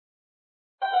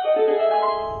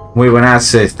Muy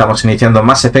buenas, estamos iniciando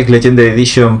Mass Effect Legendary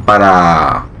Edition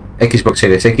para Xbox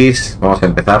Series X. Vamos a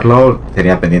empezarlo,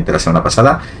 tenía pendiente la semana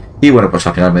pasada y bueno, pues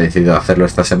al final me he decidido hacerlo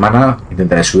esta semana.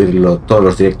 Intentaré subirlo todos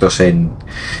los directos en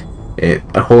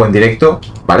el juego en directo,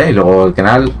 ¿vale? Y luego el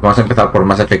canal. Vamos a empezar por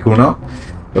Mass Effect 1,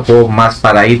 el juego más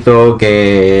paradito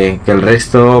que el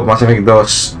resto. Mass Effect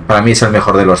 2 para mí es el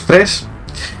mejor de los tres.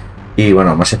 Y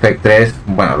bueno, Mass Effect 3,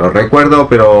 bueno, lo recuerdo,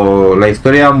 pero la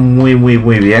historia muy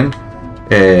bien.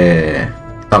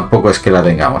 Tampoco es que la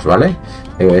tengamos, ¿vale?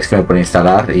 Es que me pone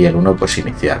instalar y el 1 pues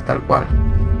iniciar, tal cual.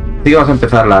 Así que vamos a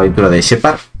empezar la aventura de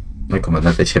Shepard, el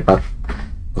comandante Shepard.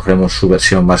 Cogeremos su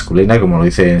versión masculina, como lo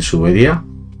dice en su vídeo.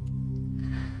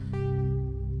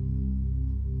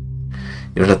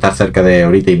 Y vamos a estar cerca de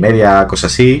horita y media,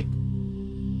 cosas así.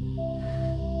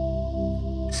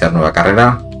 Esta nueva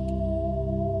carrera.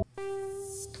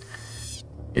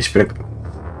 Espero.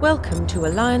 Welcome to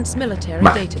Alliance Military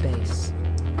Database.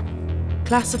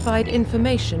 Classified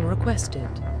information requested.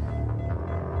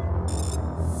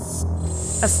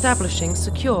 Establishing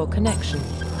secure connection.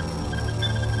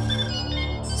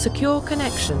 Secure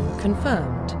connection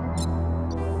confirmed.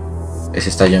 Es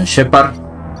esta John Shepard.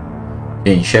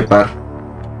 Jane Shepard.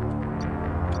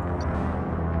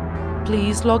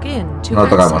 Please log in to no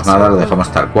tocamos nada, lo dejamos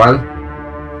tal cual.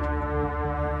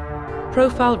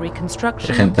 Profile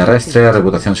reconstruction. Agente terrestre,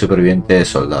 reputación superviviente,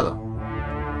 soldado.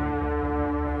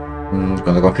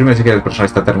 Cuando confirmes que el personal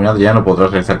está terminado, ya no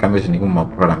podrás realizar cambios en ningún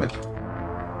parámetro.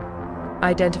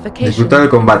 Disfrutar del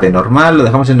combate normal, lo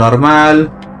dejamos en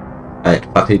normal. A ver,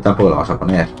 fácil tampoco lo vamos a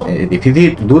poner.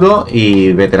 Difícil, duro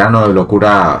y veterano de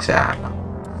locura, o sea, no.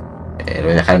 Lo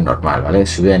voy a dejar en normal, ¿vale?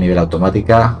 Subida de nivel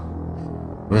automática.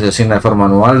 No se asigna de forma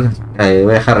manual. Voy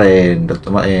a dejar en no,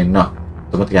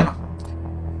 automática no.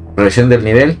 Progresión del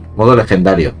nivel, modo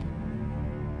legendario.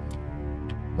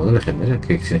 ¿Modo legendario?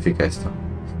 ¿Qué significa esto?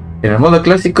 En el modo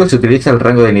clásico se utiliza el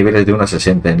rango de niveles de 1 a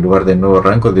 60 en lugar del nuevo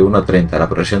rango de 1 a 30. La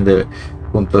progresión de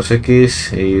puntos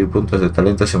X y puntos de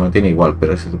talento se mantiene igual,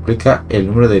 pero se duplica el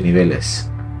número de niveles.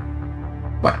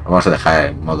 Bueno, vamos a dejar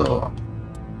en modo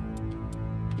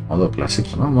clásico,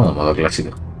 ¿no? Modo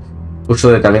clásico.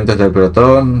 Uso de talentos del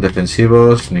pelotón,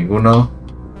 defensivos, ninguno.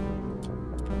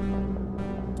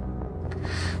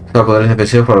 Poderes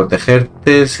defensivos para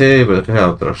protegerte y proteger a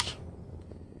otros.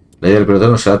 La idea del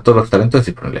pelotón nos da todos los talentos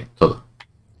disponibles, todo.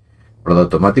 Modo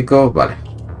automático, vale.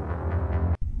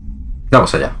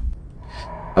 Vamos allá.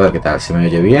 A ver qué tal, si me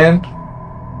oye bien.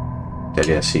 En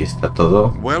teoría sí está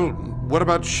todo. Well, what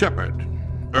about Shepard?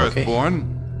 Earthborn,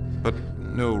 but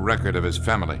no record of his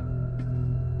family.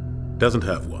 Doesn't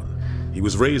have one. He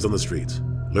was raised on the streets.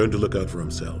 Learned to look out for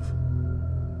himself.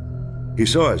 He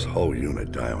saw his whole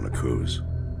unit die on a cruise.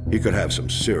 He could have some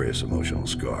serious emotional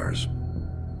scars.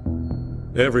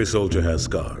 Every soldier has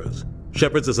scars.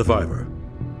 Shepard's a survivor.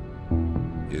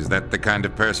 Is that the kind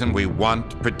of person we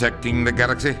want protecting the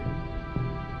galaxy?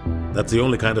 That's the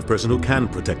only kind of person who can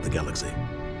protect the galaxy.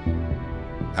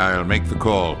 I'll make the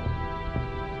call.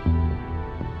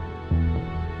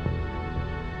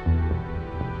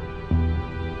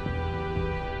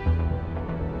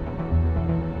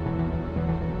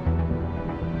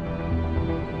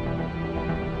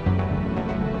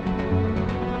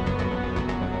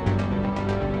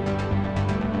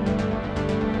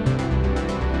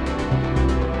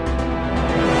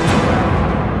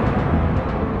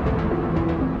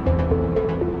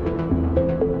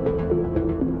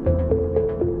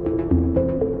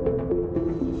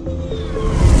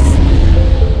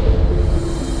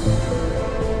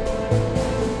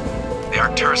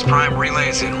 Prime relay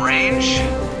is in range.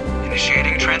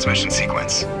 Initiating transmission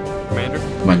sequence.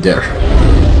 Commander.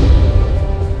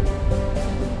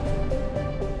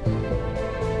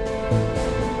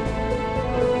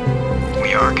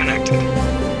 We are connected.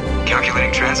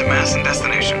 Calculating transit mass and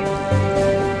destination.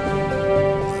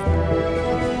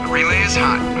 The relay is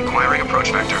hot. Acquiring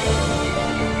approach vector.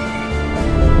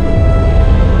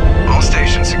 All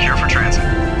stations secure for transit.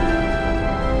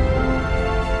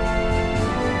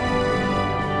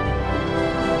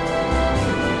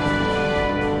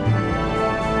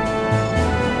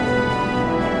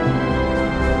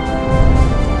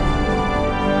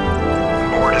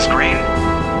 Green.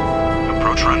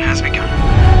 Approach run has begun.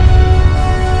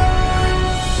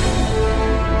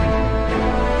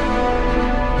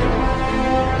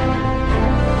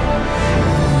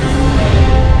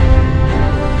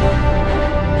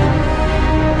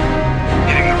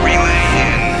 Hitting the relay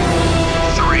in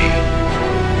 3,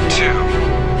 2,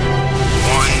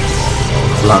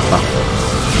 1. Lanza.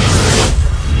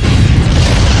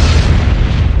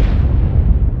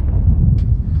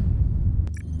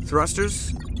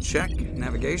 Thrusters, check.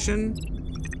 Navigation,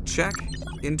 check.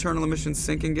 Internal emissions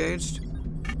sync engaged.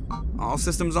 All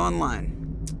systems online.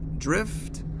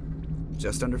 Drift,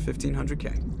 just under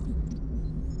 1,500K.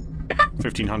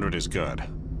 1,500 is good.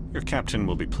 Your captain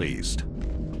will be pleased.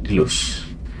 Luz.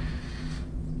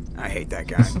 I hate that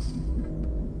guy.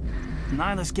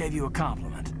 Nihilus gave you a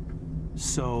compliment.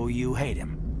 So you hate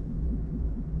him.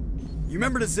 You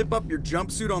remember to zip up your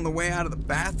jumpsuit on the way out of the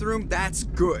bathroom? That's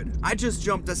good. I just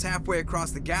jumped us halfway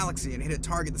across the galaxy and hit a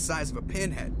target the size of a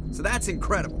pinhead. So that's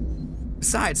incredible.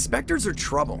 Besides, Spectres are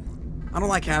trouble. I don't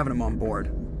like having them on board.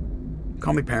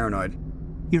 Call me paranoid.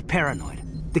 You're paranoid.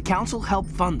 The Council helped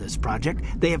fund this project.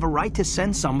 They have a right to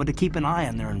send someone to keep an eye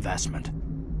on their investment.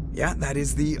 Yeah, that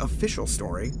is the official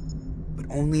story. But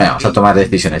only Vamos a tomar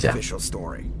decisiones ya. official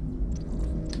story.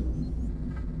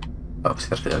 Vamos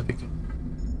a hacer el pico.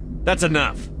 That's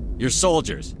enough. You're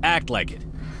soldiers. Act like it.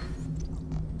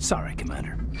 Sorry,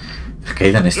 Commander. El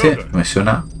caída en este me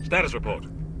suena. Status report.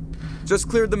 Just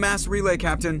cleared the mass relay,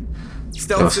 Captain. Te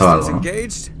Stealth pasó systems algo, ¿no?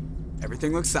 engaged.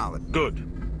 Everything looks solid. Good.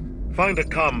 Find a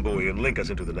comm buoy and link us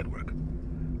into the network.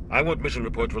 I want mission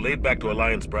reports relayed back to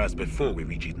Alliance brass before we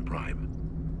reach Eden Prime.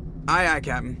 Aye, aye,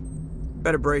 Captain.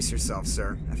 Better brace yourself,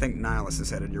 sir. I think Nihilus is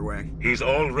headed your way. He's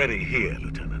already here,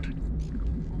 Lieutenant.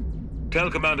 Tell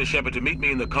Commander Shepard to meet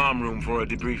me in the comm room for a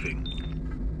debriefing.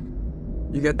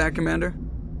 You get that, Commander?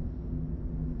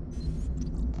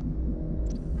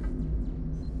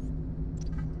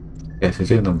 ¿Estoy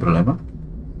teniendo un problema?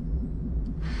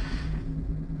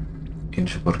 Y no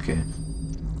sé por qué.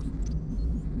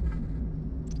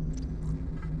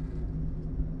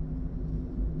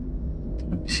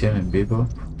 Transmisión en vivo,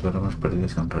 fotogramas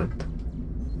perdidos en red.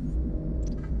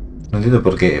 No entiendo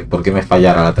por qué me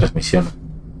fallara la transmisión.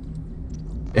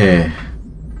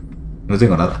 No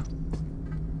tengo nada.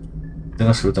 No tengo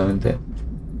absolutamente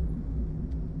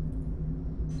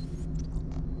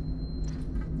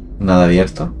nada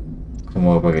abierto,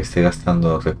 como para que esté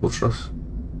gastando recursos.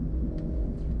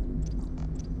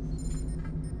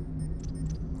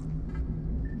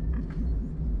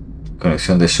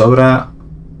 Conexión de sobra,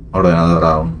 ordenador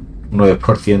a un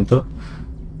 9%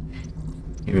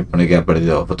 y me pone que ha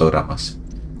perdido fotogramas.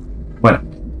 Bueno,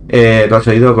 ¿lo has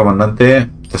oído, comandante?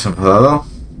 ¿Estás enfadado?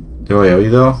 Yo he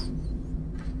oído.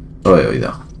 Lo he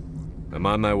oído. I'm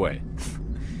on my way.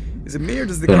 Is it me or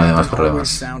does the Pero no hay más captain always problemas.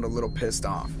 sound a little pissed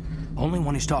off? Only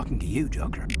when he's talking to you,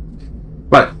 Joker.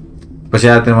 Vale, pues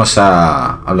ya tenemos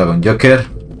a hablar con Joker.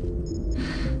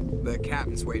 The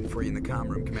captain's waiting for you in the comm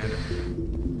room, Commander.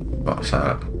 Vamos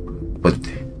a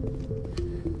puente.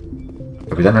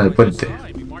 Capitán en el puente.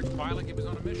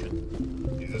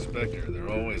 He's a Spectre. They're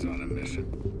always on a mission.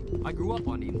 I grew up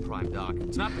on Eden Prime, Doc.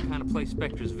 It's not the kind of place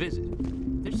Spectres visit.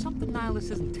 There's something Nihilus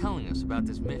isn't telling us about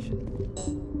this mission.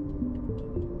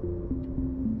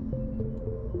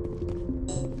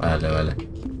 Vale.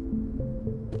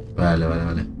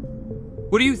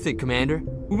 What do you think, Commander?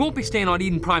 We won't be staying on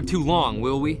Eden Prime too long,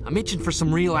 will we? I'm itching for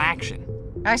some real action.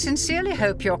 I sincerely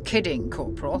hope you're kidding,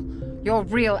 Corporal. Your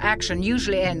real action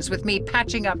usually ends with me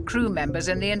patching up crew members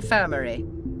in the infirmary.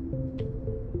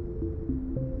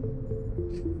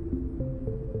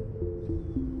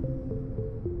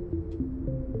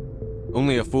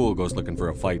 Only a fool goes looking for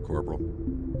a fight, Corporal.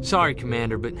 Sorry,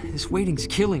 Commander, but this waiting's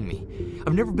killing me.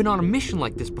 I've never been on a mission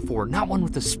like this before, not one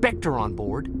with a Spectre on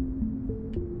board.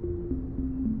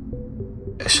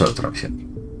 Es otra misión.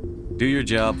 Do your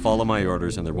job, follow my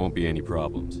orders, and there won't be any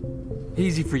problems.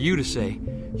 Easy for you to say.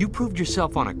 You proved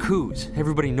yourself on a cruise.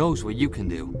 Everybody knows what you can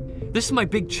do. This is my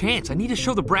big chance. I need to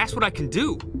show the brass what I can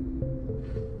do.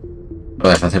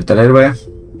 ¿Puedes hacerte el héroe?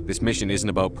 This mission isn't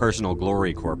about personal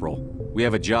glory, Corporal. We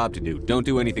have a job to do. Don't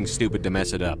do anything stupid to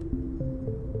mess it up.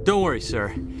 Don't worry, sir.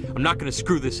 I'm not gonna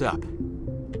screw this up.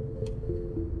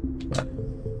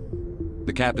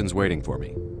 The captain's waiting for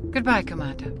me. Goodbye,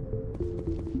 Commander.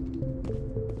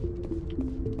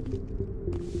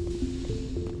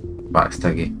 Vale, está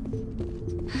aquí.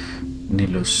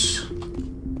 Nihilus.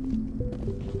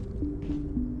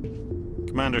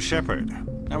 Commander Shepard,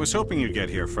 I was hoping you'd get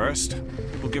here first.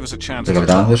 It will give us a chance ¿El to Capitán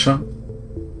talk.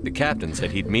 Anderson? The captain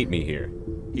said he'd meet me here.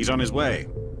 He's on his way.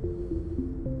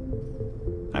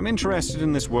 I'm interested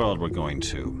in this world we're going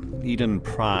to, Eden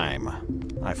Prime.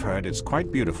 I've heard it's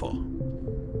quite beautiful.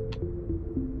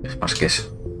 Es más que eso.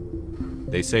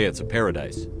 They say it's a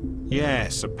paradise.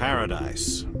 Yes, a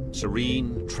paradise.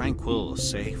 Serene, tranquil,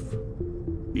 safe.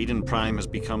 Eden Prime has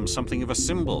become something of a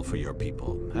symbol for your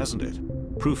people, hasn't it?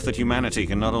 Proof that humanity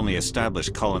can not only establish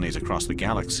colonies across the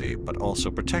galaxy, but also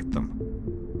protect them.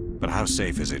 But how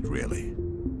safe is it really?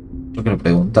 ¿Por qué me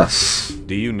preguntas?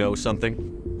 Do you know something?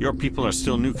 Your people are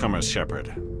still newcomers,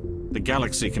 Shepard. The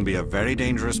galaxy can be a very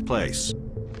dangerous place.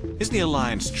 Is the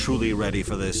Alliance truly ready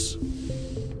for this?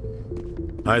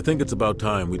 I think it's about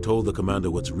time we told the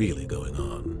commander what's really going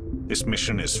on. This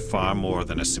mission is far more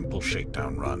than a simple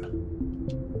shakedown run.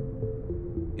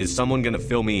 Is someone gonna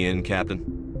fill me in, Captain?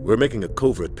 We're making a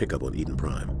covert pickup on Eden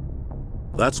Prime.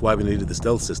 That's why we needed the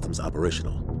stealth systems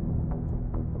operational.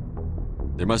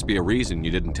 There must be a reason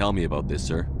you didn't tell me about this,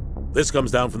 sir. This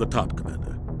comes down from the top,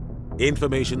 Commander.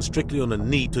 Information strictly on a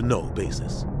need-to-know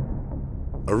basis.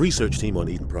 A research team on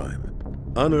Eden Prime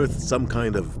unearthed some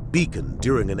kind of beacon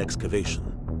during an excavation.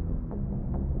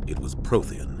 It was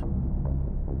Prothean.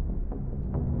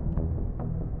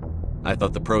 I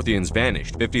thought the Protheans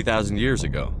vanished 50,000 years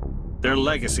ago. Their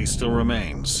legacy still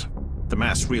remains. The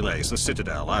mass relays, the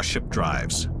Citadel, our ship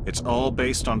drives. It's all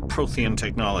based on Prothean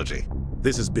technology.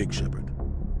 This is big, Shepard.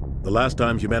 The last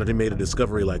time humanity made a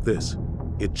discovery like this,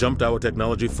 it jumped our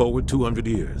technology forward 200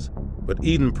 years. But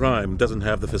Eden Prime doesn't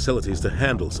have the facilities to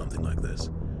handle something like this.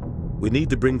 We need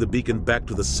to bring the beacon back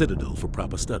to the Citadel for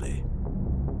proper study.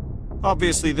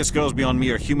 Obviously, this goes beyond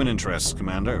mere human interests,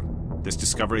 Commander. This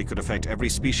discovery could affect every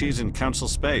species in Council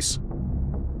space.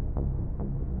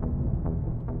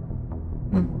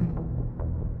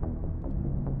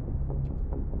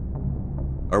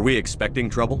 Are we expecting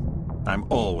trouble? I'm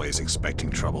always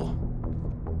expecting trouble.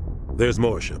 There's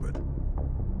more, Shepard.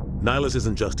 Nihilus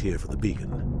isn't just here for the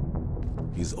beacon.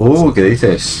 He's also ¿qué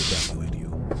dices?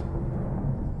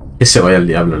 Que se vaya al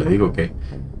diablo, le digo que.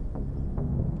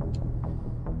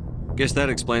 Guess that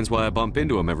explains why I bump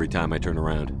into him every time I turn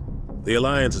around. The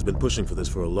Alliance has been pushing for this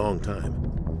for a long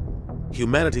time.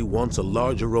 Humanity wants a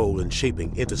larger role in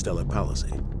shaping interstellar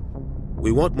policy.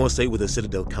 We want more say with the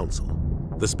Citadel Council.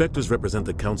 The Spectres represent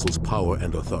the Council's power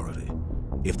and authority.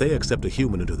 If they accept a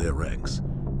human into their ranks,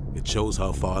 it shows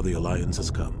how far the Alliance has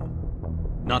come.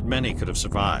 Not many could have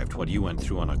survived what you went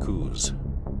through on Akuz.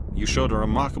 You showed a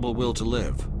remarkable will to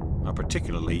live, a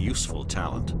particularly useful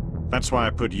talent. That's why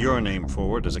I put your name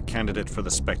forward as a candidate for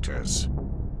the Spectres.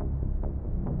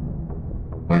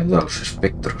 Los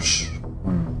espectros.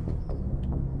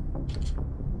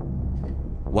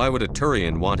 Why would a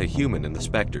Turian want a human in the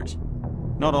Spectres?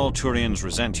 Not all Turians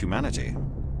resent humanity.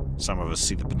 Some of us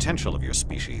see the potential of your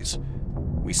species.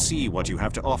 We see what you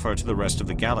have to offer to the rest of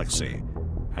the galaxy,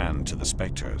 and to the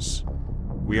Spectres.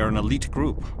 We are an elite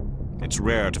group. It's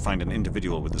rare to find an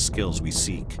individual with the skills we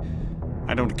seek.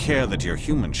 I don't care that you're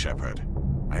human, Shepard.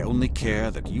 I only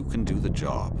care that you can do the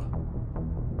job.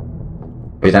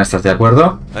 Capitán, ¿estás de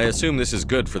acuerdo? I assume this is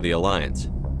good for the Alliance.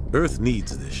 Earth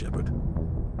needs this, Shepard.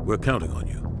 We're counting on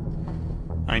you.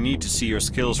 I need to see your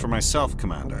skills for myself,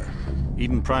 Commander.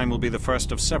 Eden Prime will be the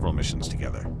first of several missions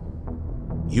together.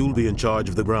 You'll be in charge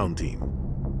of the ground team.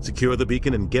 Secure the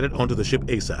beacon and get it onto the ship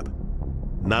ASAP.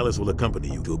 Nihilus will accompany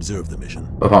you to observe the mission.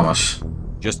 Pues vamos.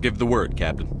 Just give the word,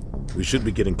 Captain. We should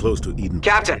be getting close to Eden.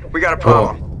 Captain, we got a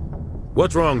problem.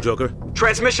 What's wrong, Joker?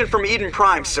 Transmission from Eden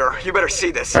Prime, sir. You better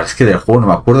see this. Es que del juego no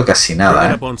me acuerdo casi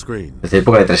nada, Desde la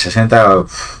época de 360...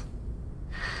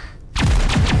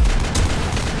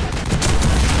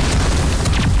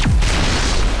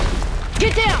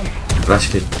 Get down.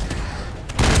 Gracias.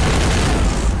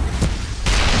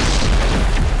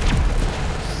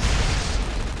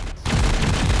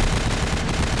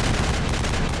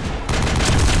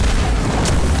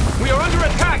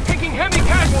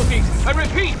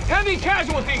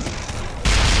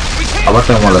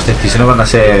 Aparte, como las decisiones van a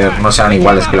ser, no serán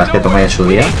iguales que las que tomé en su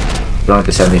día,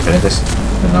 probablemente sean diferentes.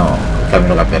 No, el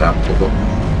camino cambiará un poco.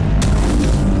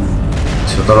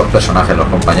 Sobre todo los personajes, los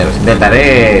compañeros.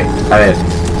 Intentaré, a ver,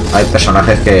 hay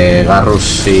personajes que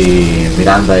Garrus y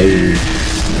Miranda y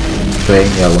Twain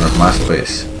y algunos más,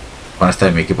 pues van a estar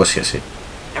en mi equipo sí o sí.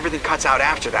 Everything cuts out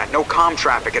after that. No comm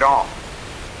traffic at all.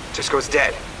 Just goes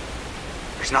dead.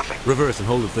 There's nothing. Reverse and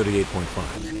hold at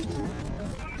 38.5.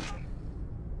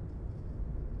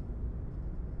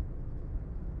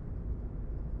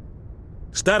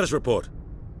 Status report.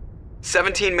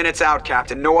 17 minutes out,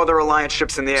 Captain. No other Alliance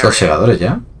ships in the area. ¿Son segadores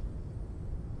ya?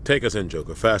 Take us in,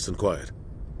 Joker, fast and quiet.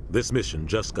 This mission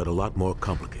just got a lot more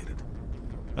complicated.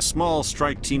 A small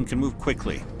strike team can move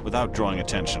quickly, without drawing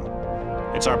attention.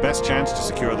 It's our best chance to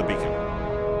secure the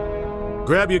beacon.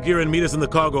 Grab your gear and meet us in the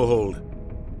cargo hold.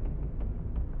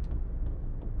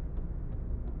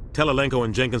 Tell Alenko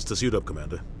and Jenkins to suit up,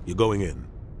 Commander. You're going in.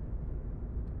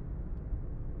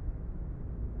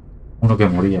 Uno que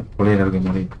moría. ¿Cuál era el que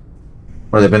moría?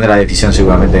 Bueno, depende de la decisión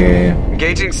seguramente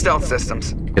Engaging stealth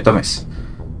systems. que tomes.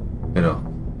 Pero...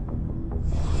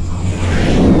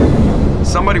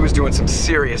 Somebody was doing some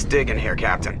serious digging here,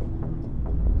 Captain.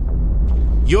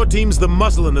 Your team's the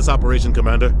muscle in this operation,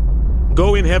 Commander.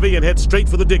 Go in heavy and head straight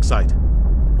for the dig site.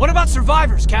 What about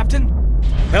survivors, Captain?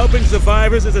 Helping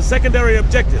survivors is a secondary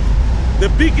objective. The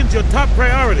beacon's your top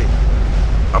priority.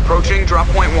 Approaching drop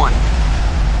point 1.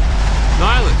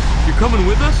 Nihilus, you're coming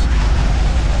with us?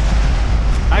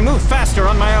 I move faster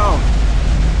on my own.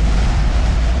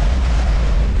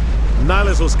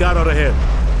 Nihilus will scout out ahead.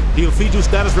 He'll feed you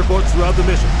status reports throughout the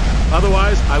mission.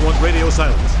 Otherwise, I want radio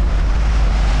silence.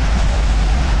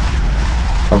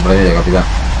 Comprendido, capitán.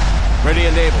 Ready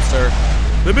and able, sir.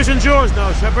 The mission's yours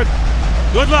now, Shepard.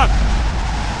 Good luck.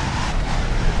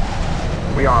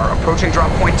 We are approaching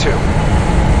drop point 2.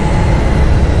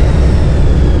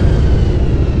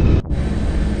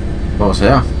 Vamos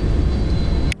allá.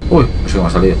 Uy, no sé cómo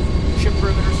ha salido.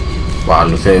 Wow,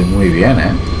 luce muy bien,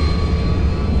 ¿eh?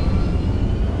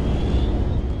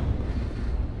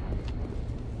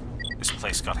 This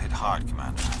place got hit hard,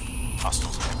 Commander.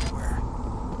 Hostiles everywhere.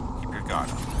 Keep your guard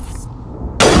up.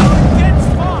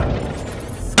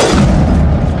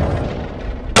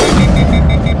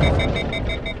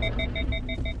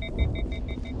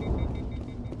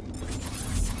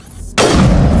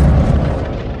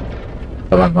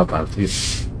 Estaba el mapa, tío.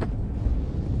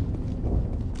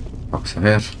 Vamos a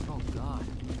ver.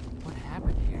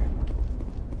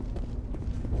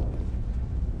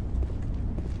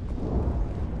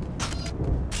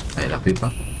 Ahí la pipa.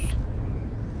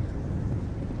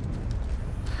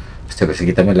 Hostia, pero sí,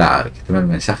 quítame el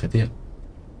mensaje, tío.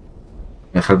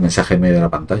 Deja el mensaje en medio de la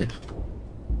pantalla.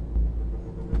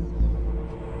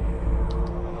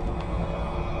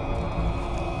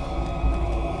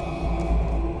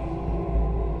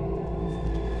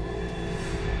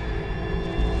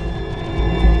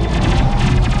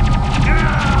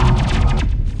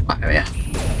 Madre mía.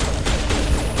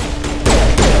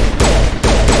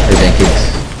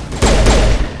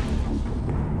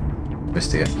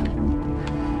 Investigar.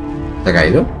 ¿Se ha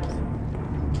caído?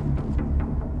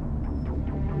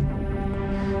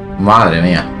 Madre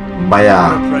mía. Vaya.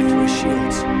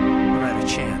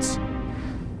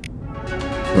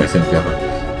 Me hice un perro.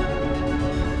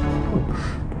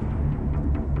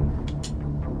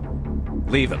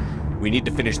 Leave him. We need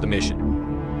to finish the mission.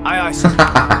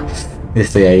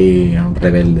 Estoy ahí, un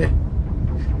rebelde.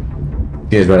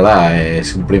 Sí, es verdad,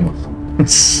 es un primo.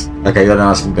 Ha caído nada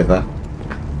más empezar.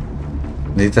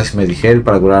 Necesitas Medigel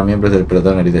para curar a miembros del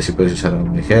pelotón élite. Si puedes usar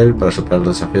un Medigel para superar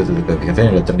los desafíos de decodificación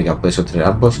electrónica. Puedes obtener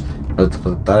ambos para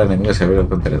derrotar enemigos y abrir los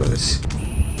contenedores.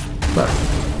 Vale.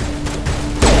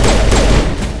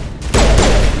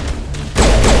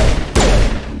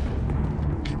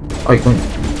 Ay, coño.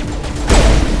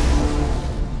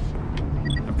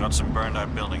 I've got some burned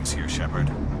out buildings here, Shepard.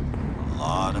 A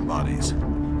lot of bodies.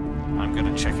 I'm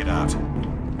gonna check it out.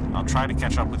 I'll try to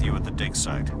catch up with you at the dig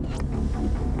site.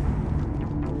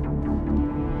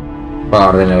 ¿Cuál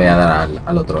orden le voy a dar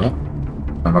al otro, no?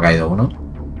 Me ha caído uno.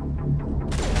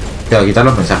 Tío, quitar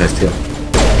los mensajes, tío.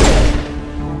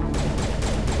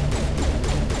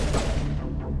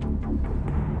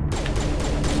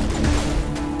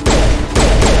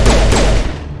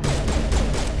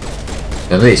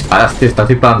 ¿Dónde disparas, tío? Estás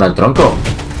disparando al tronco.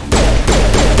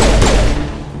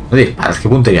 ¿Dónde disparas? ¿Qué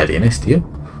puntería tienes, tío?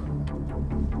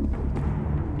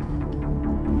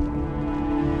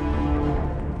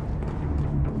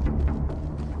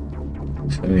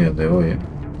 No sé ni dónde voy,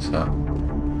 O sea...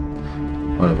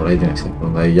 Vale, por ahí tienes, por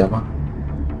donde hay llama.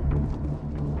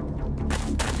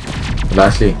 Hola,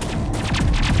 Ashley.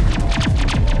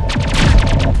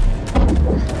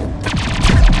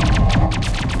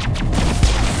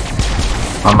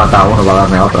 Me han matado a uno para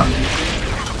darme a otra.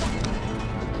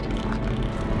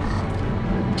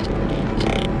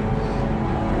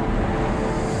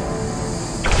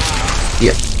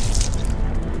 Tío.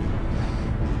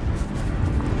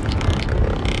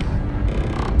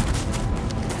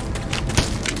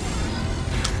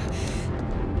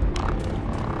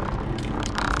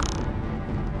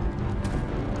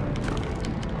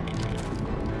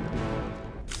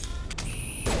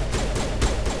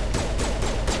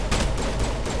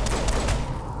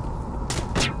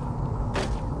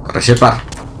 Shepard.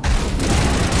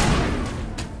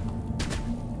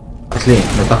 Ashley,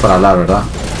 no estás para hablar, ¿verdad?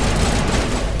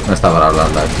 No está para hablar,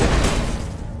 Ashley.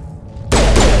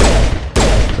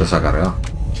 Se ha cargado.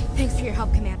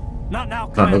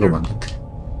 No, comandante.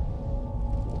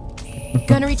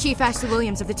 Gunnery Chief Ashley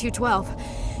Williams of the 212.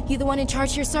 You the one in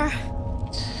charge here, sir?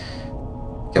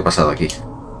 ¿Qué ha pasado aquí?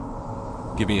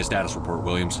 Give me a status report,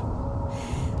 Williams.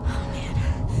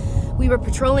 We were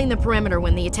patrolling the perimeter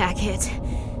when the attack hit.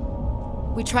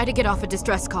 We tried to get off a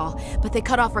distress call, but they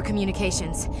cut off our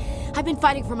communications. I've been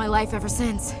fighting for my life ever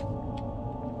since.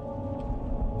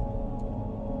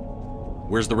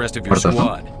 Where's the rest of your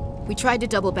squad? We tried to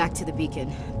double back to the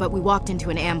beacon, but we walked into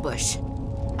an ambush.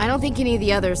 I don't think any of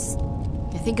the others.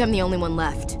 I think I'm the only one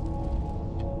left.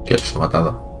 ¿Quién los ha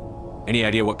matado? Any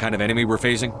idea what kind of enemy we're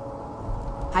facing?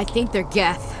 I think they're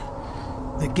Geth.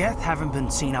 The Geth haven't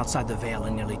been seen outside the Veil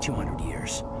in nearly 200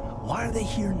 years. Why are they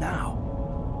here now?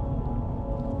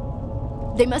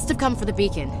 They must have come for the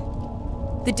beacon.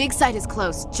 The dig site is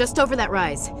close, just over that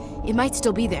rise. It might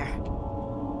still be there.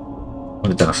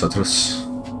 Ahorita nosotros.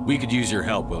 We could use your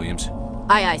help, Williams.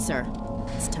 Aye, aye, sir.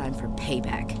 It's time for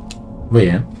payback. Muy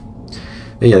bien.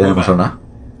 Y ya tenemos a una.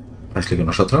 Así que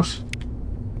nosotros.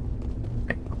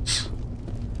 Vamos.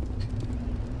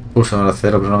 Pulsa para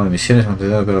acceder al programa de misiones,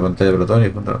 manteniendo la pantalla de pelotón y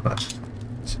punto para.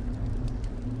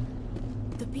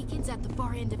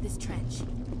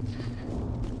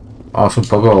 Vamos un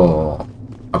poco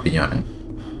a piñón, ¿eh?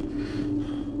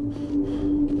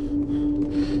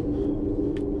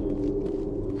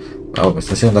 Claro, me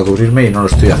está enseñando a cubrirme y no lo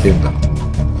estoy haciendo.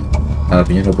 A la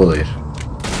piñón no puedo ir.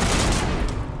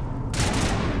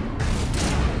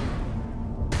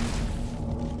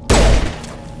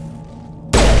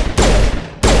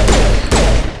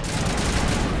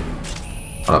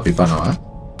 A la pipa no, ¿eh?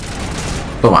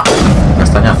 Toma,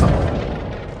 castañazo.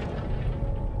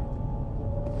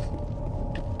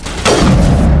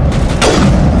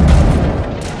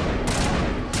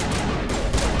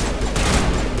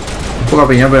 Un poco a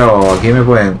piñón, pero aquí me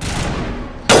pueden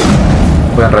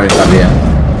reventar bien.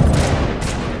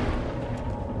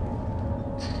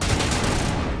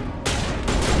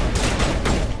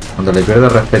 Cuando le pierdo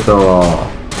el respeto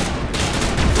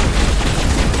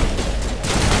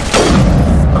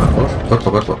cuerpo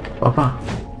a cuerpo, papá.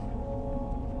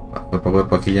 Cuerpo a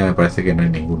cuerpo aquí ya me parece que no hay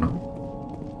ninguno.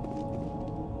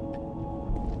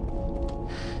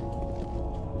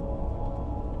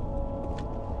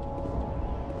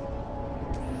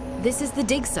 This is the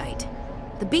dig site.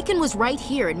 The beacon was right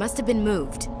here. It must have been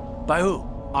moved. By who?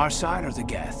 Our side or the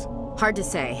Geth? Hard to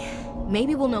say.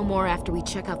 Maybe we'll know more after we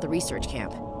check out the research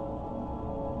camp.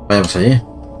 Vayamos allí.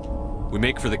 We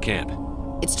make for the camp.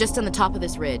 It's just on the top of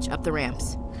this ridge, up the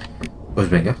ramps. Pues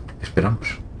venga,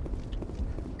 esperamos.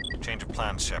 Change of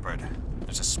plans, Shepard.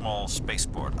 There's a small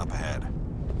spaceport up ahead.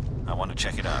 I want to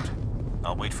check it out.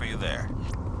 I'll wait for you there.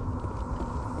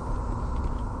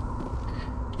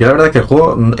 Yo la verdad es que el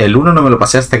juego, el 1 no me lo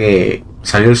pasé hasta que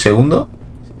salió el segundo.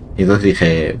 Y entonces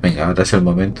dije, venga, ahora es el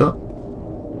momento.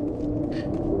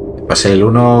 Pasé el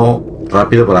 1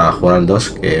 rápido para jugar al 2,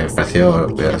 que me pareció,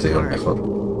 hubiera sido el mejor.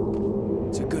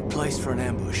 It's a good place for an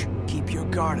ambush. Keep your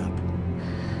guard up.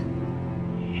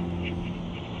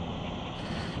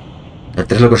 El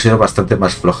 3 lo considero bastante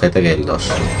más flojete que el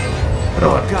 2. Pero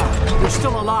bueno.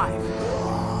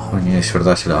 Coño, es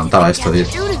verdad, se levantaba esto, tío.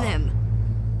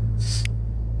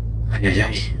 Ay, ay,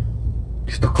 ay.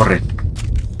 Estos corren.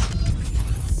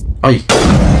 ¡Ay!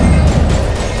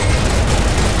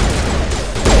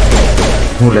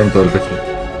 Muy lento el pecho.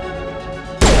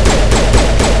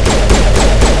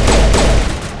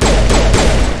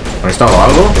 ¿Han estado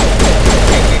algo?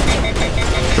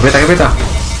 ¡Que peta, que peta!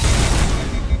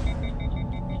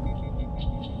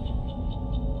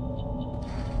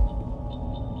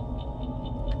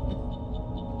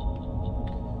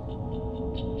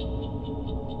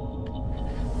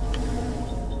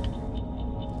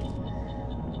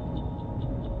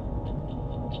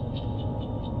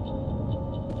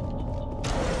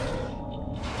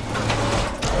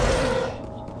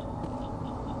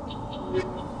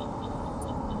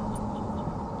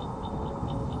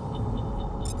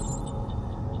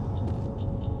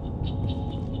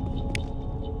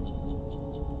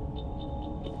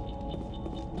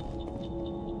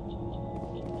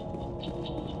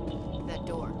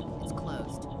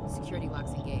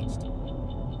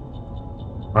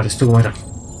 Vale, ¿esto cómo era?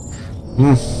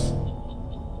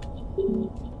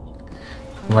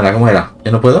 ¿Cómo era? ¿Cómo era?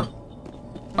 ¿Ya no puedo?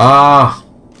 ¡Ah!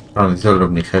 No, necesito el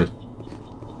omnigel.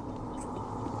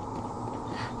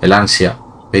 El ansia.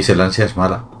 ¿Veis? El ansia es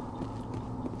mala.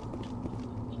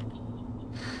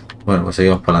 Bueno, pues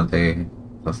seguimos para adelante.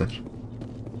 Entonces.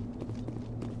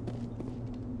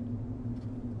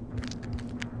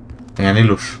 Venga,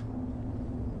 Nilus.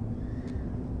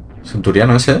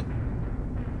 Centuriano ese.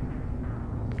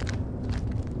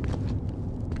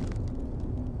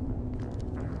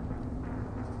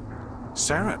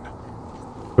 Saren.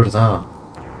 Verdad.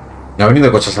 Me ha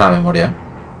venido cosas a la memoria.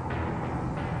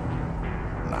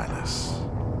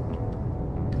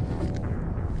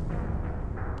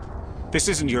 This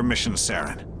isn't your mission,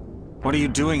 Saren. What are you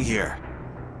doing here?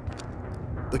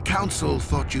 The Council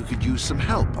thought you could use some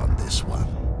help on this one.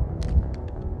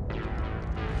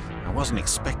 I wasn't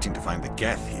expecting to find the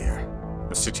Geth here.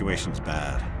 The situation's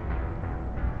bad.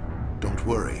 Don't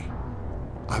worry.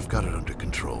 I've got it under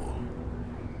control.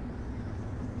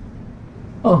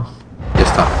 Oh, ya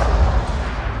está.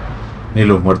 Ni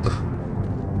los muertos.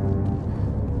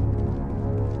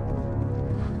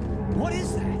 What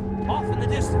is that? Off in the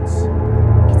distance.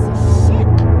 It's a ship.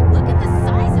 Look at the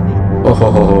size of it. Oh,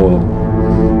 oh,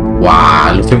 oh.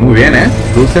 Wow, luce muy bien,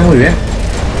 luce muy bien.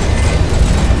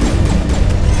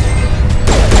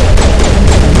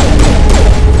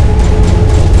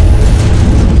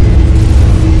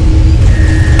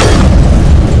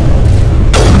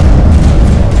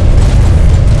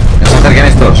 No se acerquen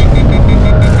estos.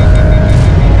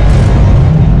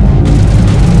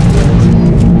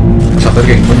 No se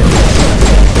acerquen, coño.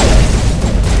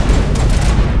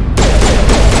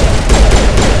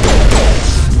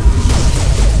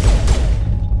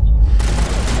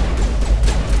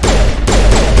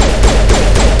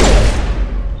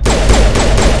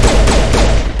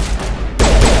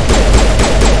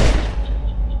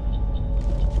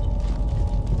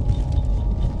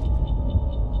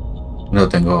 No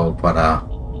tengo para...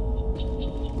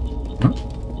 ¿no?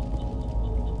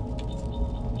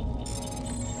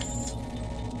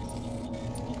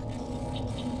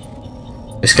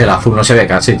 Es que el azul no se ve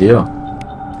casi, tío.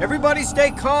 Everybody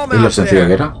stay calm ¿Y lo out sencillo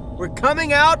que there. era? We're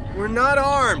coming out. We're not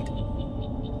armed.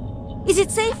 Is it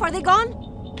safe? Are they gone?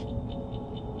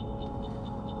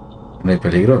 ¿No hay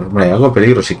peligro? Hombre, algo de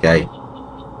peligro sí que hay.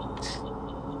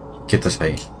 Quietos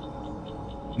ahí.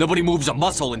 Nobody moves a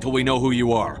muscle until we know who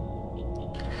you are.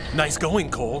 Nice going,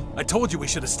 Cole. I told you we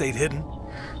should have stayed hidden.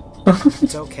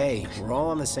 It's okay. We're all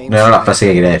on the same No era la side. frase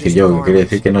que quería decir yo, que quería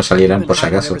decir que no salieran por si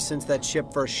acaso. Ever since that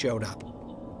ship first showed up.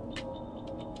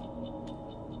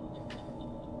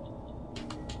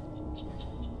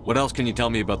 What else can you tell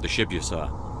me about the ship you saw?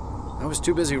 I was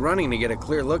too busy running to get a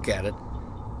clear look at it.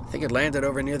 I think it landed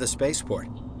over near the spaceport.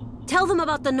 Tell them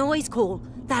about the noise, Cole.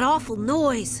 That awful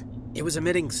noise. It was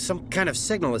emitting some kind of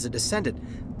signal as it descended.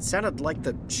 It sounded like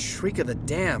the shriek of the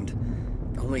damned.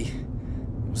 Only it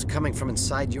was coming from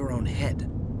inside your own head.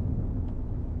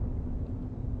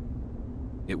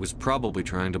 It was probably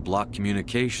trying to block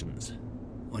communications.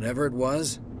 Whatever it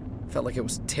was, felt like it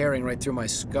was tearing right through my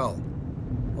skull.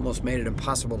 Almost made it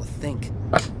impossible to think.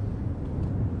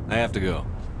 I have to go.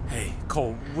 Hey,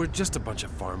 Cole, we're just a bunch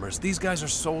of farmers. These guys are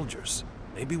soldiers.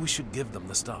 Maybe we should give them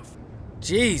the stuff.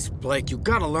 Jeez, Blake, you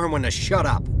gotta learn when to shut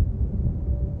up.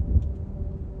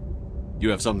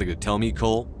 You have something to tell me,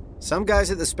 Cole? Some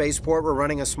guys at the spaceport were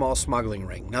running a small smuggling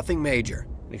ring, nothing major.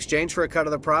 In exchange for a cut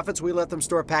of the profits, we let them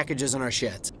store packages in our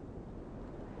sheds.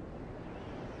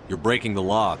 You're breaking the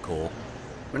law, Cole.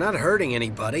 We're not hurting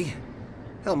anybody.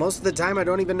 Hell, most of the time I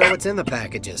don't even know what's in the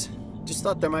packages. Just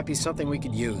thought there might be something we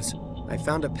could use. I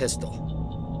found a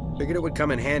pistol. Figured it would come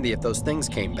in handy if those things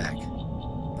came back.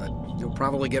 But you'll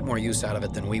probably get more use out of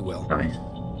it than we will. Right.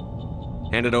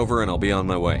 Hand it over and I'll be on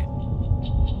my way.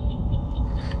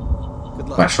 Good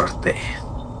luck. Buena suerte.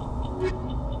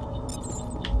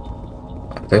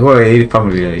 Tengo que ir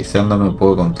familiarizándome un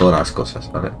poco con todas las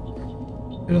cosas, ¿vale?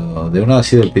 Pero de una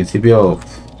así del principio...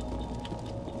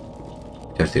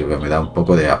 Ya os digo que me da un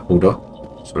poco de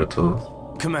apuro, sobre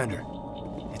todo. Commander,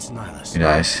 it's Nihilus.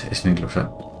 Mira, es Nihilus, ¿eh?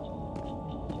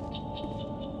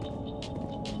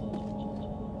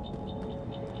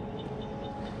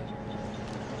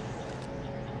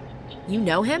 You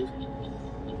know him?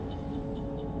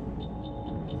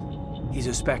 He's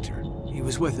a Spectre. He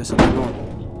was with us on the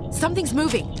Normandy. Something's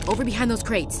moving over behind those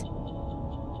crates.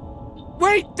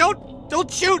 Wait!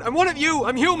 Don't shoot! I'm one of you!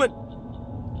 I'm human!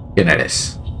 ¿Quién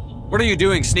eres? What are you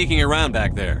doing sneaking around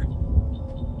back there?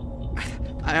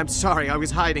 I'm sorry, I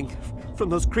was hiding from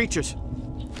those creatures.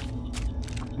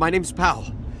 My name's Powell.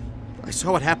 I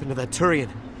saw what happened to that Turian.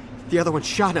 The other one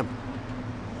shot him.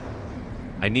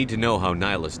 I need to know how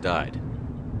Nihilus died.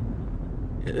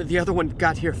 The other one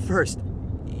got here first.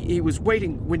 He was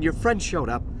waiting when your friend showed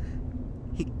up.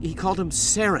 He called him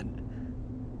Saren.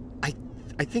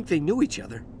 I think they knew each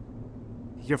other.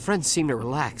 Your friend seemed to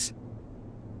relax.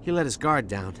 He let his guard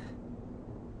down.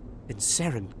 And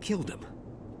Saren killed him.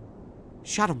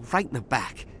 Shot him right in the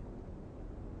back.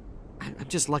 I'm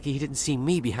just lucky he didn't see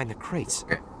me behind the crates.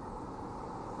 Okay.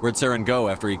 Where'd Saren go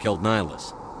after he killed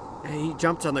Nihilus? He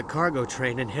jumped on the cargo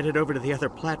train and headed over to the other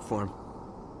platform.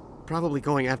 Probably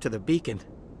going after the beacon.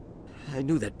 I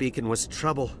knew that beacon was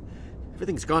trouble.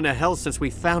 Everything's gone to hell since we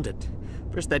found it.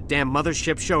 First that damn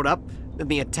mothership showed up, then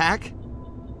the attack.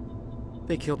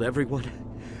 They killed everyone.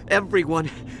 Everyone.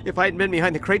 If I hadn't been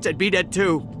behind the crates, I'd be dead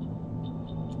too.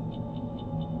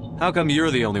 How come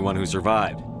you're the only one who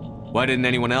survived? Why didn't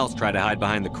anyone else try to hide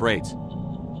behind the crates?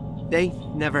 They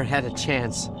never had a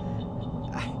chance.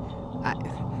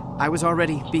 I was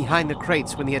already behind the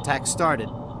crates when the attack started.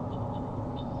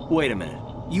 Wait a minute.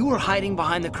 You were hiding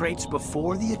behind the crates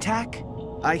before the attack?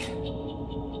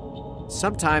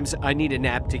 Sometimes I need a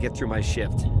nap to get through my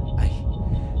shift.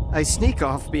 I sneak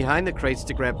off behind the crates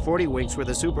to grab 40 winks where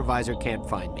the supervisor can't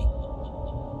find me.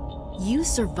 You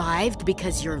survived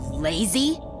because you're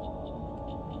lazy?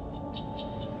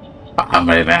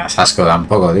 Hombre, me das asco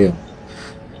tampoco, tío.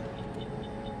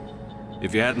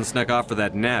 If you hadn't snuck off for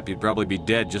that nap, you'd probably be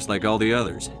dead just like all the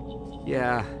others.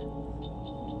 Yeah,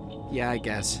 I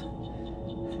guess.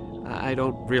 I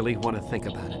don't really want to think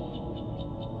about it.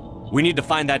 We need to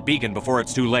find that beacon before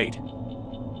it's too late.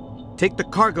 Take the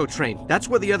cargo train. That's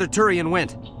where the other Turian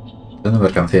went. Tengo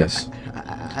mercancías.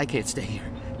 I can't stay here.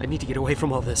 I need to get away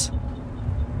from all this.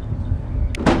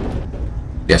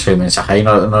 Ya soy mensaje ahí,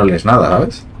 no lees nada,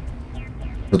 ¿sabes?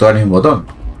 No toca ni un botón.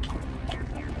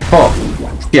 ¡Oh!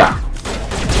 ¡Hostia!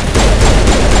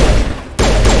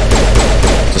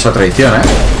 Esto es otra traición, ¿eh?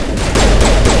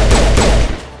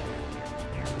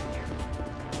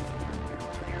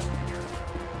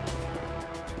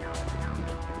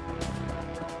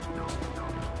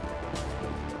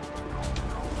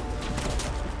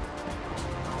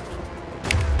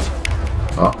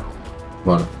 Oh,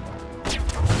 bueno.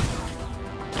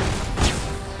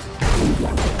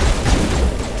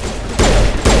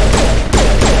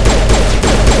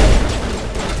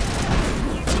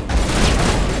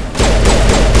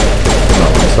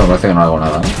 Me parece que no hago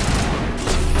nada, ¿no?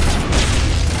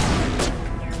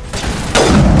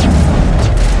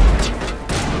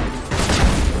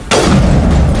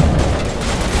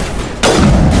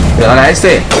 ¡Pégale a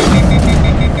este!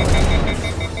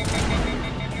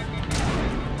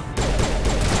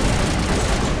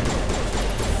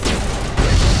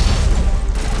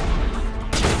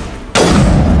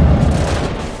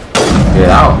 Le he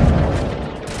dado.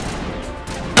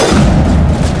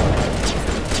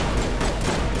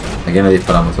 ¿A quién le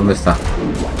disparamos? ¿Dónde está?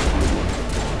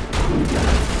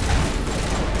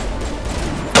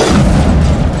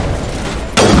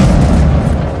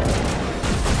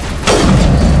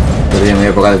 Perdí mi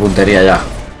época de puntería ya.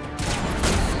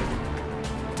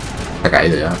 Se ha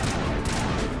caído ya.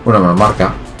 Uno me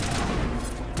marca.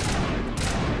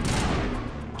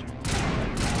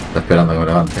 Está esperando que me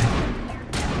levante.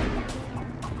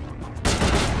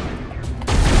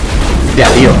 Ya,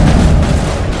 tío.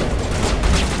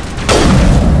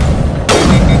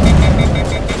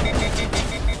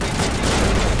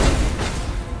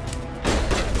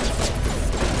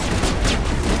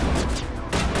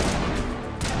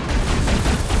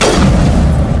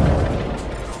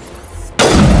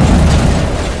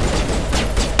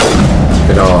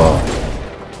 Pero...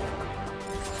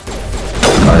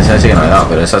 Vale, esa sí que no le he dado,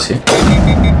 pero esa sí.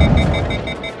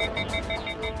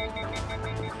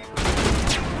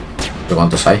 ¿Pero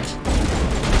cuántos hay?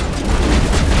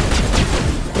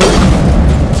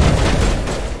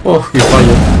 ¡Oh, qué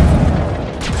fallo!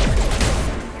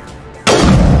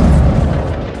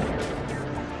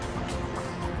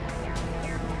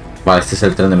 Vale, este es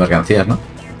el tren de mercancías, ¿no?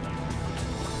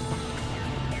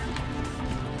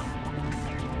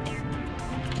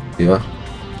 Activar.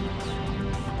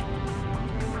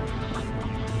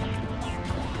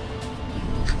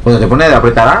 Cuando te pone de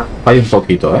apretar A, falla un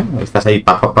poquito, ¿eh? Estás ahí,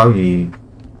 pa, y...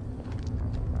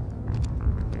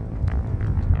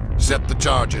 Set the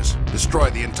charges.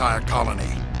 Destroy the entire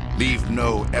colony. Leave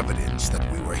no evidence that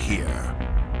we were here.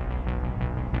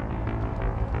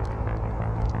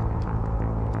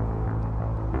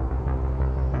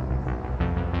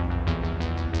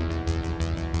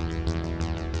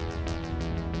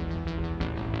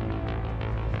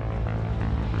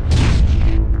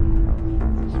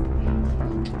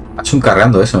 Ha hecho un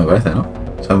cargando eso, me parece, ¿no?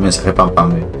 O sea, un mensaje pam pam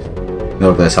de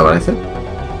lo que desaparece.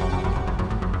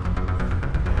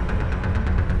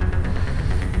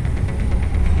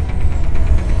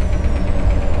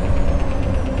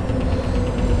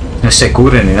 No se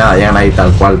cubren ni nada, llegan ahí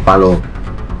tal cual palo.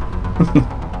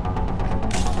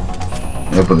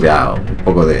 Me pondría un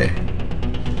poco de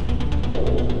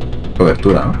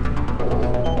cobertura, ¿no?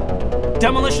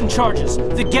 Demolition charges.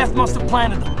 The Geth must have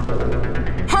planted them.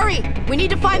 Hurry! We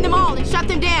need to find them all and shut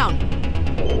them down.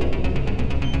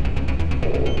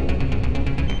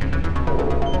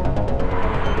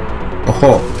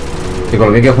 Ojo, que con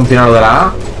lo bien que ha funcionado lo de la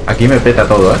A, aquí me peta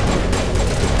todo, ¿eh?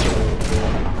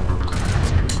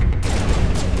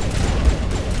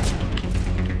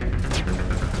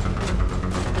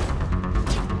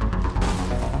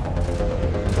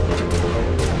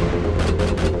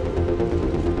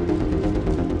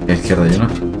 A la izquierda hay una.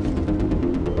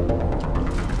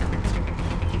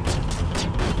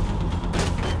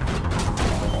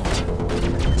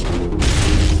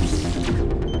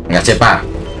 Venga, chepa.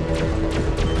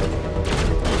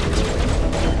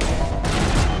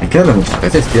 que darle muchas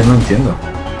veces, tío, no entiendo.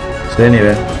 Sube de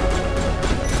nivel.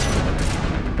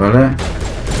 Vale.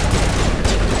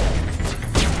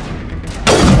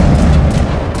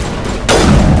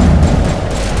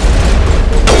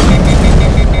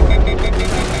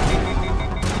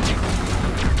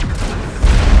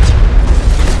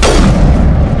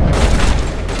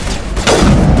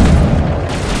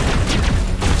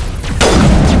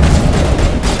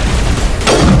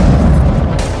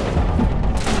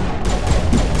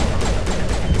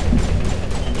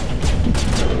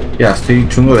 Ya, estoy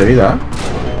chungo de vida.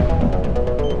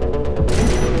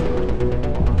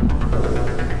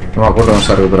 No me acuerdo cómo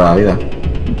se recupera la vida.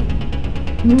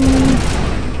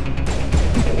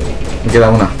 Me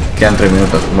queda una. Quedan 3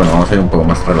 minutos. Bueno, vamos a ir un poco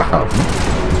más relajados,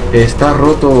 ¿no? Está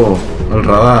roto el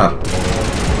radar.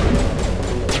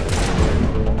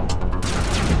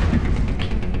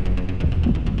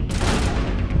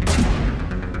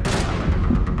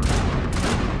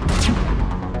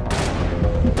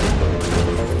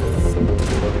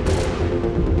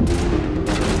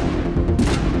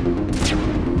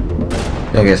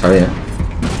 Tengo que salir, ¿eh?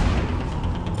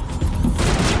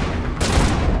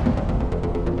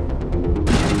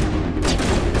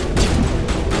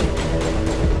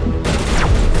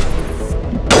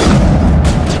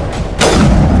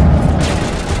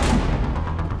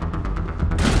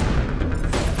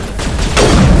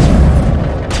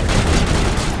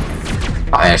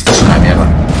 A ver, esto es una mierda.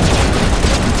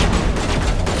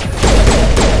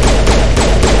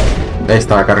 Ahí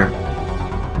está la carga.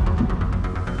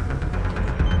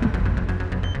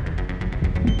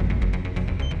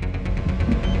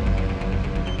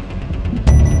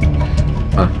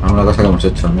 Vale, alguna cosa que hemos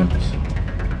hecho al menos.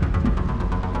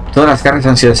 Todas las cargas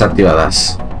han sido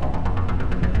desactivadas.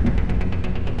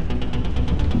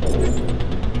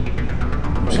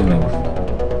 Sí, me gusta.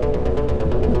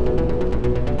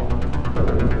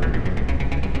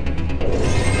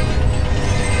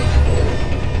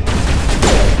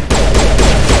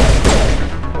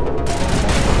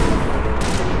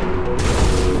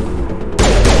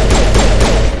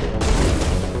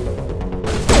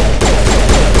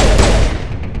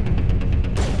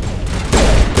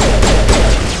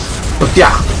 ¡Hostia!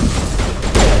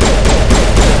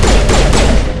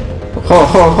 ¡Ojo,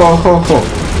 ojo, ojo, ojo, ojo!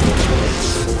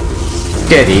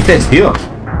 ¿Qué dices, tío?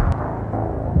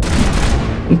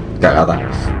 Cagada.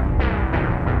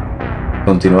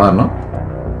 Continuar, ¿no?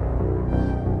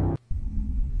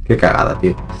 Qué cagada,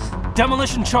 tío.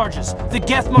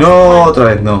 No, otra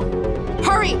vez no.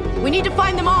 Hurry! We need to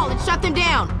find them all and shut them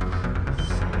down.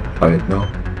 A ver, no.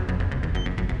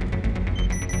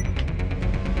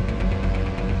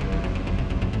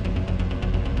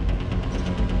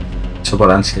 Eso por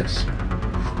ansias.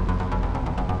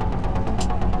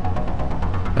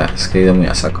 Es que he ido muy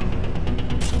a saco.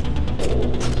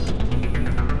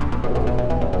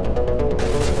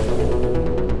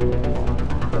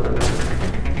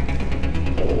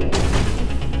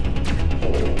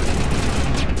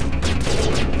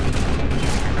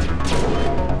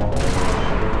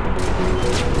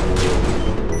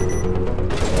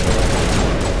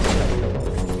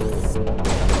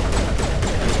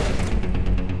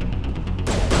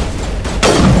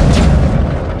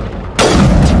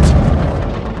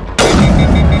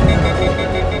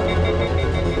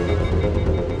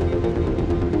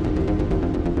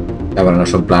 Ya, bueno, no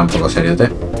es un plan un poco serio, ¿te?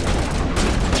 Esto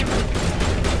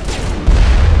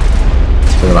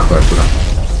de la cobertura.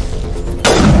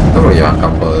 Esto lo llevan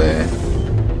campo de...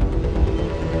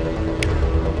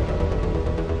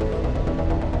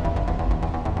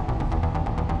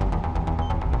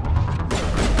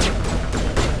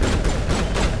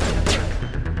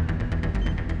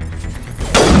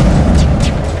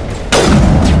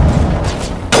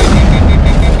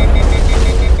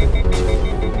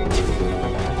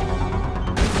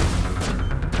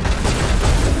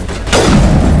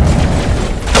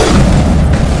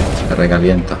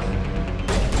 recalienta.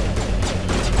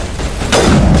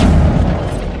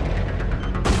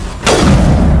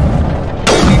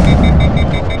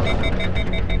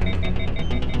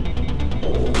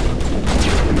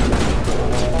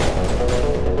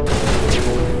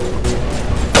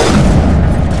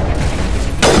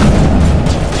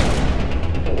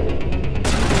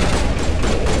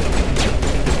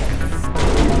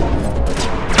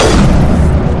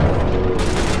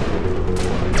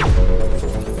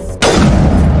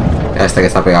 Este que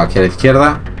está pegado aquí a la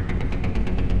izquierda.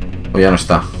 O ya no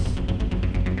está.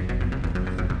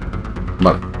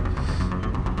 Vale.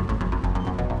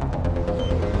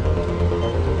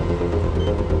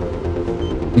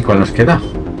 ¿Y cuál nos queda?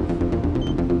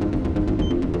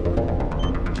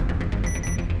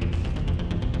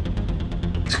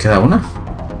 Es queda una.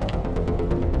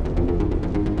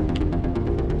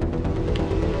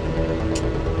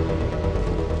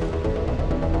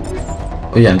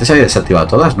 Oye, antes había desactivado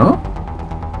todas, ¿no?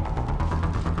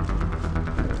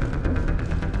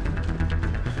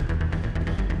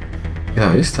 Queda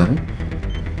vista, ¿eh?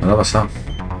 No lo ha pasado.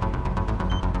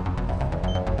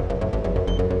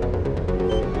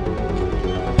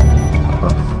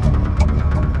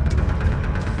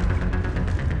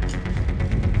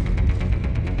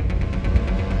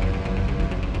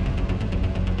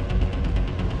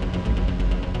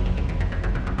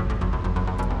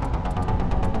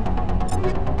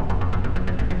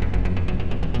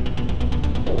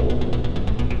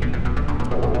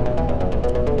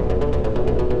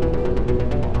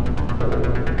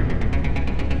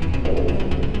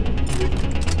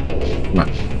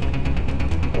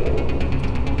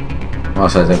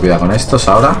 Vamos a tener cuidado con estos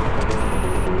ahora.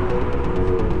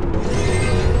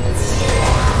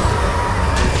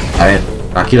 A ver,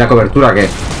 aquí la cobertura, ¿qué?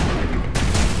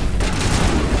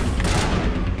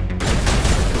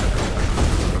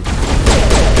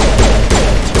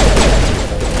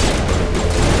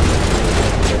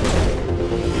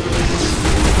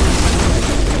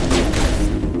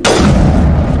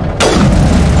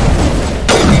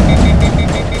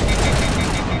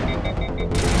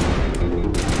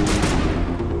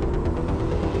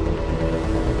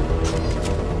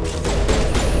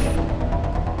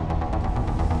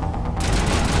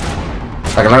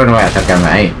 Está claro que no voy a acercarme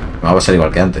ahí. Me va a pasar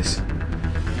igual que antes.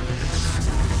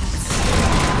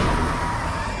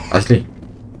 Ashley.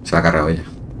 Se la ha cargado ella.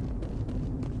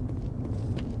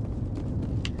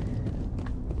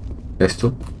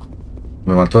 ¿Esto?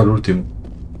 Me mató el último.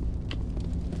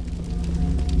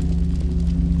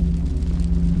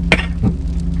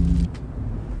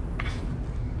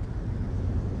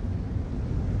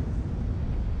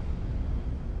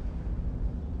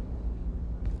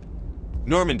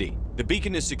 Normandy, the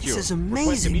beacon is secure. This is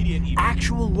amazing.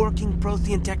 Actual working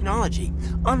Prothean technology.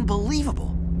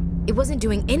 Unbelievable. It wasn't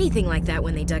doing anything like that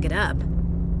when they dug it up.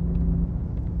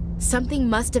 Something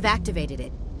must have activated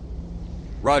it.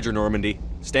 Roger, Normandy.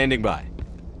 Standing by.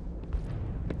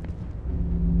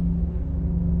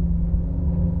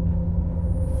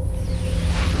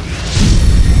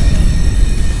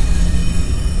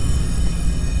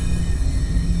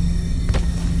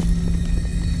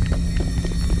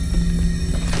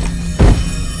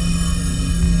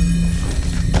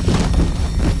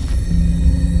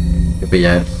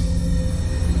 Pilla,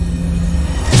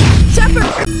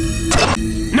 Shepard!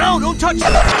 No, don't touch it!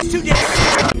 It's too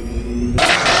dangerous!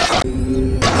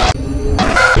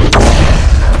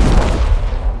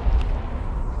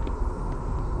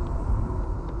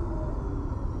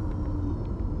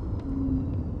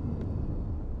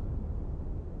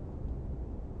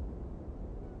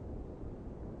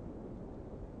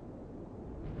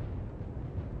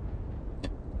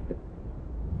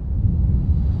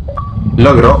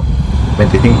 Logro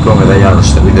 25 medallas a los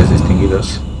servicios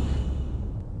distinguidos.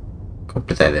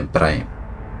 Completa Eden Prime.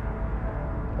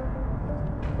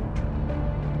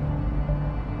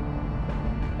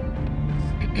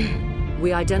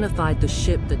 We identified the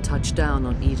ship that touched down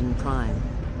on Eden Prime.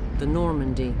 The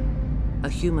Normandy. A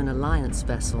human alliance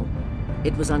vessel.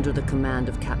 It was under the command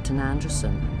of Captain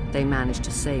Anderson. They managed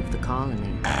to save the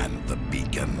colony. And the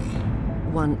beacon.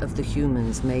 One of the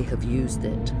humans may have used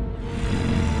it.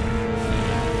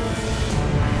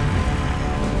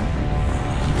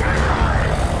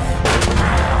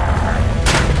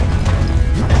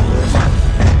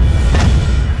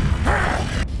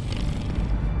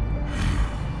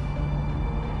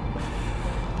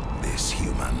 This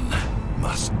human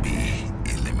must be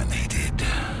eliminated.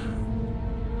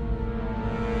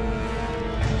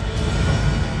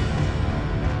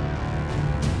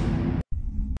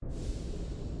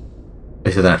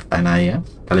 Vais a tener faena ahí, ¿eh?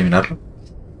 Para eliminarlo.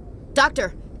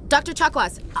 Dr.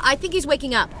 Chakwas, I think he's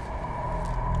waking up.